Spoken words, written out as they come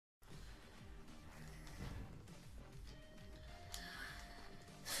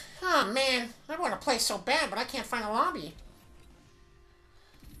Oh man, I want to play so bad, but I can't find a lobby.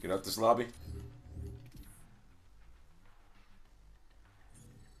 Get out this lobby.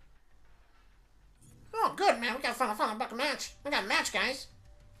 Oh, good, man. We got fun about a match. We got a match, guys.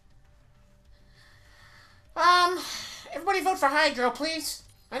 Everybody vote for Hydro, please.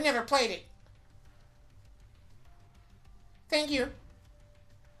 I never played it. Thank you.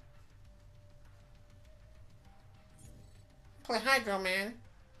 Play Hydro, man.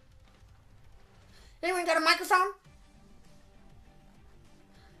 Anyone got a microphone?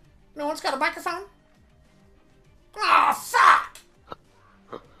 No one's got a microphone? Oh, fuck!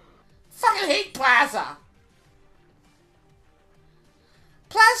 Fucking hate Plaza.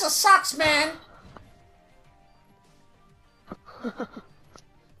 Plaza sucks, man.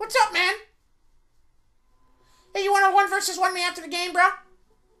 What's up, man? Hey, you want to 1 versus 1 me after the game, bro?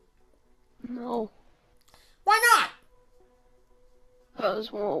 No. Why not? I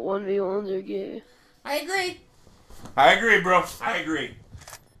just want 1v1s are gay. I agree. I agree, bro. I agree.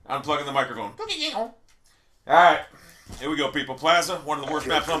 Unplugging the microphone. All Alright. Here we go, people. Plaza, one of the worst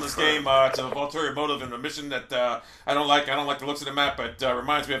maps on this game. It's a ulterior motive and a mission that I don't like. I don't like the looks of the map, but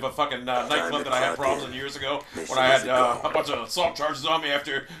reminds me of a fucking nightclub that I had problems in years ago when I had a bunch of assault charges on me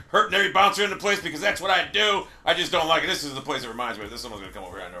after hurting every bouncer in the place because that's what I do. I just don't like it. This is the place it reminds me of. This someone's gonna come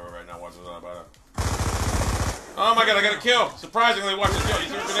over here. I know it right now. Watch what's about it. Oh my god, I got a kill. Surprisingly, watch this kill. You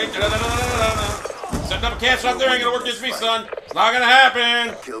threw a grenade. Setting up a cancel out there ain't gonna work against me, son. It's not gonna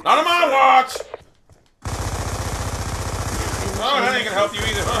happen. Not on my watch. Oh, that ain't gonna help you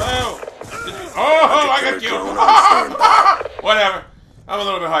either. Oh, I got killed. Whatever. I'm a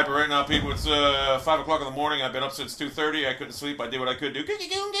little bit hyper right now, people. It's 5 o'clock in the morning. I've been up since 2:30. I couldn't sleep. I did what I could do.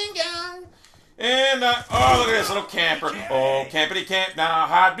 And, oh, look at this little camper. Oh, campity camp now.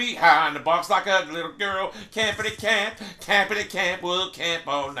 Hide behind the box like a little girl. Campity camp. We'll camp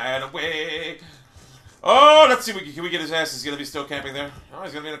all night away. Oh, let's see. Can we get his ass? He's gonna be still camping there. Oh,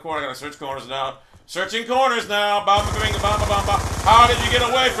 he's gonna be in the corner. I gotta search corners now. Searching corners now. Bamba binga bamba bamba. How did you get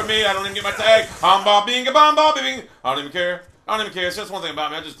away from me? I don't even get my tag. Bamba binga bamba bing. I don't even care. I don't even care. It's just one thing about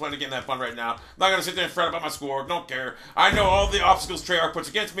me. I'm just playing the game to have fun right now. I'm not gonna sit there and fret about my score. Don't care. I know all the obstacles Treyarch puts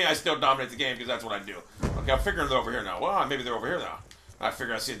against me. I still dominate the game because that's what I do. Okay, I'm figuring they're over here now. Well, maybe they're over here now. I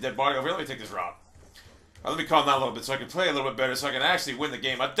figure I see a dead body over here. Let me take this route. Let me calm down a little bit so I can play a little bit better so I can actually win the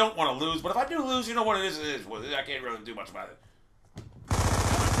game. I don't want to lose, but if I do lose, you know what it is? It is. Well, I can't really do much about it.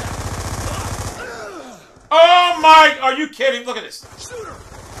 Oh my, are you kidding? Look at this.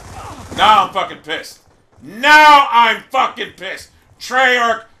 Now I'm fucking pissed. Now I'm fucking pissed.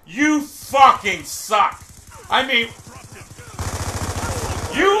 Treyarch, you fucking suck. I mean,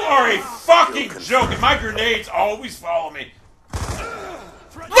 you are a fucking joke, and my grenades always follow me.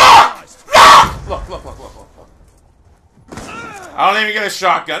 Look! Look. I don't even get a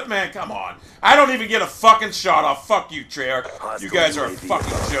shotgun. Man, come on. I don't even get a fucking shot off. Fuck you, Treyarch. You guys are a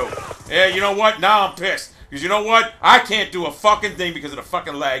fucking joke. Yeah, you know what? Now I'm pissed. Because you know what? I can't do a fucking thing because of the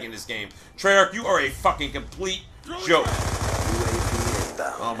fucking lag in this game. Treyarch, you are a fucking complete joke.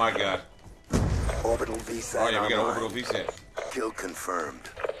 Oh my god. Orbital VSAT. Oh yeah, we got an orbital VSAT. Kill confirmed.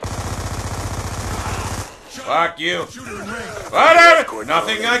 Fuck you. Whatever.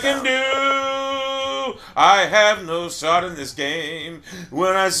 Nothing I can do. I have no shot in this game.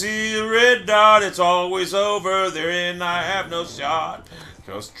 When I see a red dot, it's always over there, and I have no shot.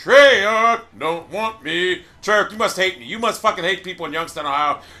 Because Treyarch don't want me. Treyarch, you must hate me. You must fucking hate people in Youngstown,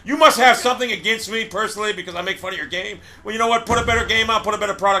 Ohio. You must have something against me personally because I make fun of your game. Well, you know what? Put a better game out, put a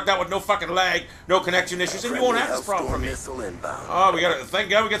better product out with no fucking lag, no connection issues, and you won't have this problem from me. Oh, thank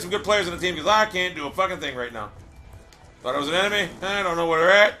God we got some good players on the team because I can't do a fucking thing right now. Thought it was an enemy? I don't know where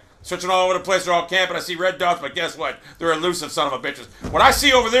they're at. Searching all over the place, they're all camping. I see red dots, but guess what? They're elusive son of a bitches. What I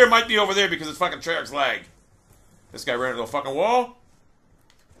see over there might be over there because it's fucking Treyarch's lag. This guy ran into a fucking wall.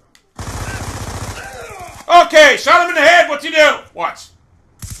 Okay, shot him in the head. What'd you do? Watch.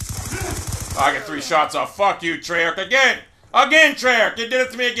 Oh, I got 3 shots off. Fuck you, Treyarch. Again, Treyarch. You did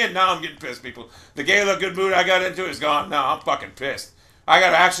it to me again. Now I'm getting pissed, people. The gala good mood I got into is gone. Now I'm fucking pissed. I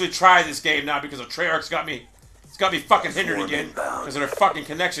gotta actually try this game now because of Treyarch's got me. It's got me fucking hindered again because their fucking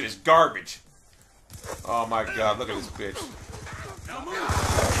connection is garbage. Oh my god, look at this bitch.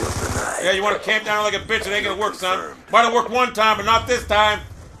 Yeah, you want to camp down like a bitch? It ain't gonna work, son. Might have worked one time, but not this time.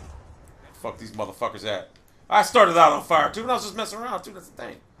 Fuck these motherfuckers at. I started out on fire too, and I was just messing around too. That's the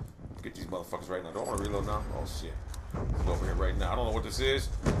thing. Get these motherfuckers right now. Don't want to reload now. Oh shit. Let's go over here right now. I don't know what this is.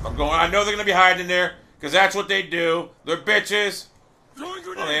 I'm going. I know they're gonna be hiding in there because that's what they do. They're bitches. Oh,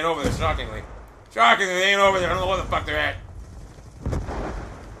 they ain't over there. Shockingly, they ain't over there. I don't know where the fuck they're at.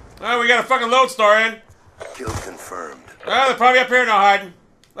 Oh, we got a fucking load star in. Kill confirmed. Oh, they're probably up here now hiding.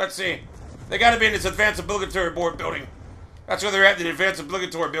 Let's see. They got to be in this advanced obligatory board building. That's where they're at, the advanced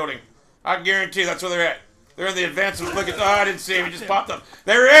obligatory building. I guarantee that's where they're at. They're in the advanced obligatory... Oh, I didn't see him. He just popped up.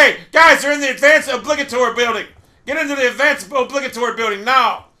 Hey, guys, they're in the advanced obligatory building. Get into the advanced obligatory building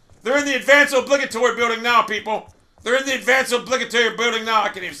now. They're in the advanced obligatory building now, people. They're in the advanced obligatory building now. I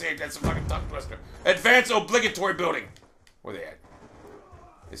can't even say it. That's a fucking tongue twister. Advanced obligatory building. Where they at?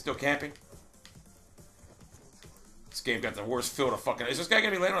 They still camping? This game got the worst feel to fucking... Is this guy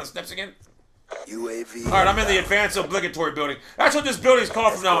gonna be landing on the steps again? UAV. Alright, I'm in the advanced obligatory building. That's what this building's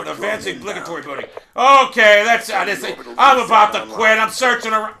called from now on. The advanced obligatory building. Okay, that's this thing. I'm about to quit. I'm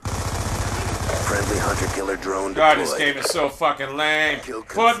searching around. Friendly hunter-killer drone God, deployed. this game is so fucking lame.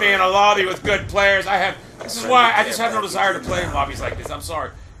 Put me in a lobby with good players. This is why I just have no desire to play in lobbies like this. I'm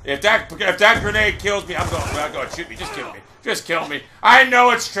sorry. If that grenade kills me, I'm going. Well, go shoot me. Just kill me. Just kill me. I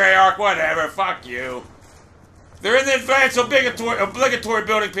know it's Treyarch. Whatever. Fuck you. They're in the advanced obligatory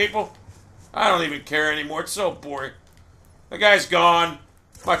building, people. I don't even care anymore. It's so boring. The guy's gone.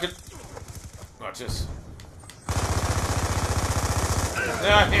 Fucking. Watch this.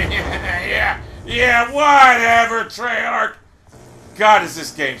 Yeah, whatever, Treyarch. God, does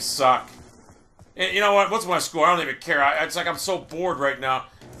this game suck. And you know what? What's my score? I don't even care. It's like I'm so bored right now.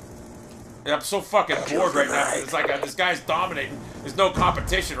 I'm so fucking bored right now. It's like this guy's dominating. There's no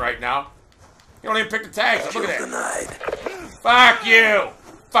competition right now. You don't even pick the tags. Look at that. Fuck you.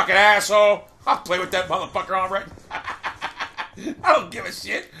 Fucking asshole. I'll play with that motherfucker on right now. I don't give a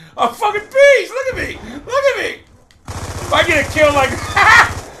shit. I'm fucking beast. Look at me. Look at me. If I get a kill like...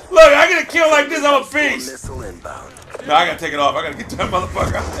 Look, I get a kill like this, I'm a beast. No, I gotta take it off. I gotta get that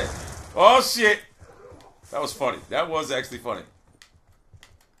motherfucker out there. Oh, shit. That was funny. That was actually funny.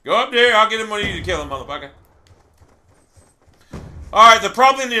 Go up there. I'll get him when you need to kill him, motherfucker. Alright, they're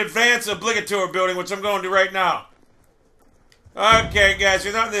probably in the advanced obligatory building, which I'm going to right now. Okay, guys,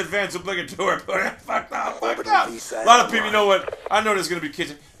 you're not in the advanced obligatory building. Fucked up, fucked up. A lot of people, you know what? I know there's going to be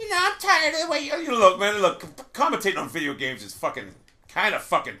kids. You know, I'm tired of the way you... Look, man, look. Commentating on video games is fucking... kind of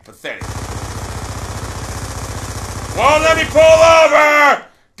fucking pathetic. Won't let me pull over!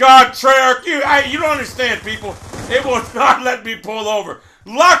 God, Treyarch, you don't understand, people. It will not let me pull over.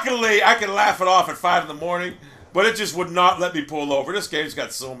 Luckily, I can laugh it off at 5 in the morning, but it just would not let me pull over. This game's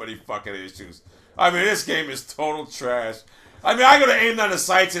got so many fucking issues. I mean, this game is total trash. I mean, I go to aim down the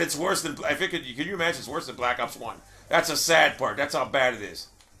sights and it's worse than... I think, can you imagine it's worse than Black Ops 1? That's a sad part. That's how bad it is.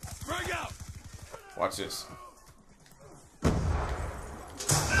 Watch this.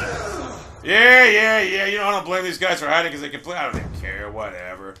 Yeah. You know, I don't blame these guys for hiding because they can play. I don't even care.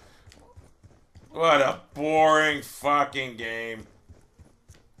 Whatever. What a boring fucking game.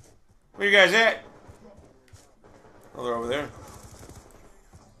 Where you guys at? Oh, they're over there.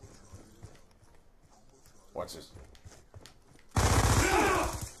 Watch this.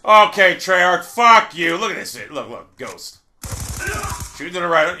 Okay, Treyarch, fuck you. Look at this shit. Look, Ghost. Shoot to the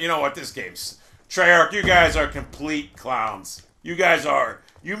right. You know what? This game's... Treyarch, you guys are complete clowns. You guys are.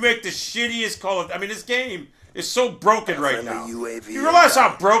 You make the shittiest Call of... I mean, this game is so broken right now. You realize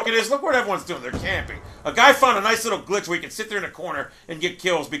how broken it is? Look what everyone's doing. They're camping. A guy found a nice little glitch where he can sit there in a corner and get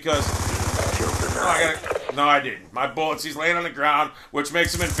kills because... No, I didn't. My bullets, he's laying on the ground, which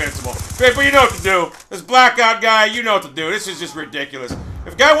makes him invincible. But you know what to do. This blackout guy, you know what to do. This is just ridiculous.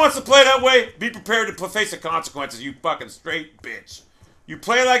 If a guy wants to play that way, be prepared to face the consequences, you fucking straight bitch. You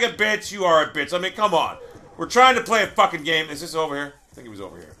play like a bitch, you are a bitch. I mean, come on. We're trying to play a fucking game. Is this over here? I think he was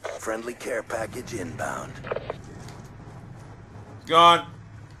over here. Friendly care package inbound. Gone.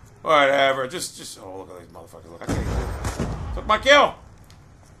 Whatever. Just. Oh, look at these motherfuckers. Look, I can't. Took my kill.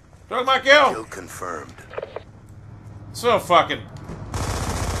 Took my kill. Kill confirmed. So fucking.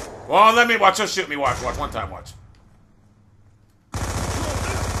 Well, let me watch. Just shoot me. Watch. One time. Watch.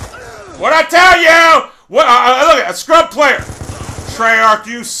 What'd I tell you? What? Look at a scrub player. Treyarch,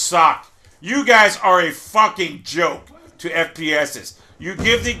 you suck. You guys are a fucking joke to FPSs. You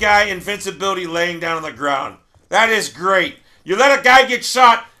give the guy invincibility laying down on the ground. That is great. You let a guy get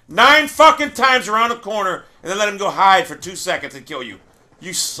shot 9 fucking times around the corner and then let him go hide for 2 seconds and kill you.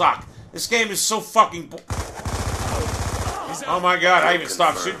 You suck. This game is so fucking... Oh my god, I even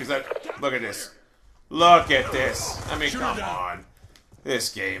stopped shooting because I... Look at this. Look at this. I mean, come on.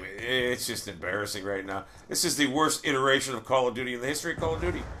 This game, it's just embarrassing right now. This is the worst iteration of Call of Duty in the history of Call of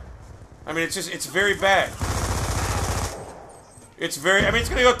Duty. I mean, it's very bad. It's very, I mean, it's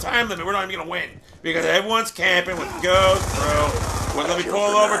going to go time limit. We're not even going to win. Because everyone's camping with Ghost, bro. Well, let me pull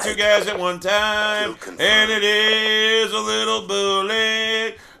over 2 guys at one time. And it is a little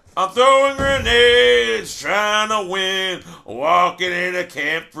bullet. I'm throwing grenades, trying to win, walking in a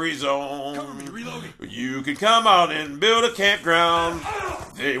camp-free zone. You can come out and build a campground.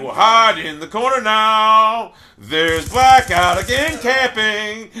 They will hide in the corner now. There's Blackout again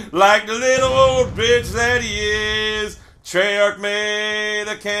camping like the little old bitch that he is. Treyarch made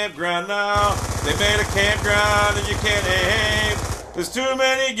a campground now. They made a campground and you can't aim. There's too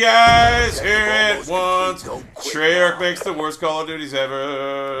many guys here at once. Treyarch makes the worst Call of Duties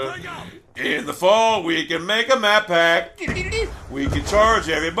ever. In the fall, we can make a map pack. We can charge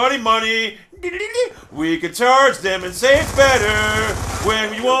everybody money. We can charge them and say it's better when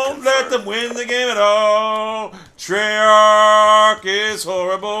we won't let them win the game at all. Treyarch is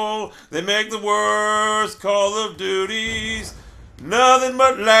horrible. They make the worst Call of Duties. Nothing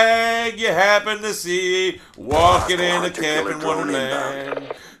but lag you happen to see walking in a camp in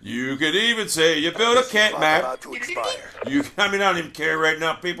Wonderland. You could even say you built a camp map. I don't even care right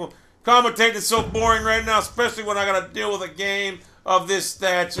now, people. Commentating is so boring right now, especially when I gotta deal with a game of this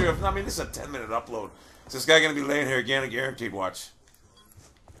stature. I mean, this is a 10-minute upload. Is this guy gonna be laying here again? A guaranteed watch.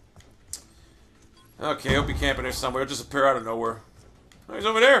 Okay, he'll be camping there somewhere. He'll just appear out of nowhere. Oh, he's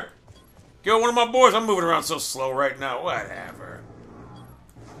over there. Kill one of my boys. I'm moving around so slow right now. Whatever.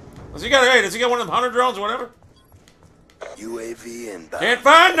 Does he got one of them hunter drones or whatever? UAV inbound. Can't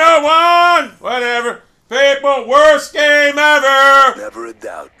find no one! Whatever. People, worst game ever! Never a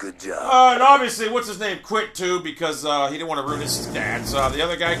doubt. Good job. And obviously, what's his name quit too because he didn't want to ruin his stats. The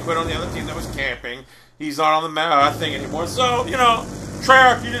other guy quit on the other team that was camping. He's not on the thing anymore. So, you know,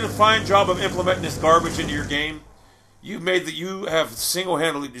 Treyarch, you did a fine job of implementing this garbage into your game. You have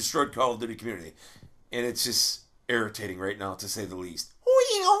single-handedly destroyed Call of Duty community. And it's just irritating right now, to say the least.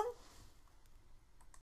 Oh,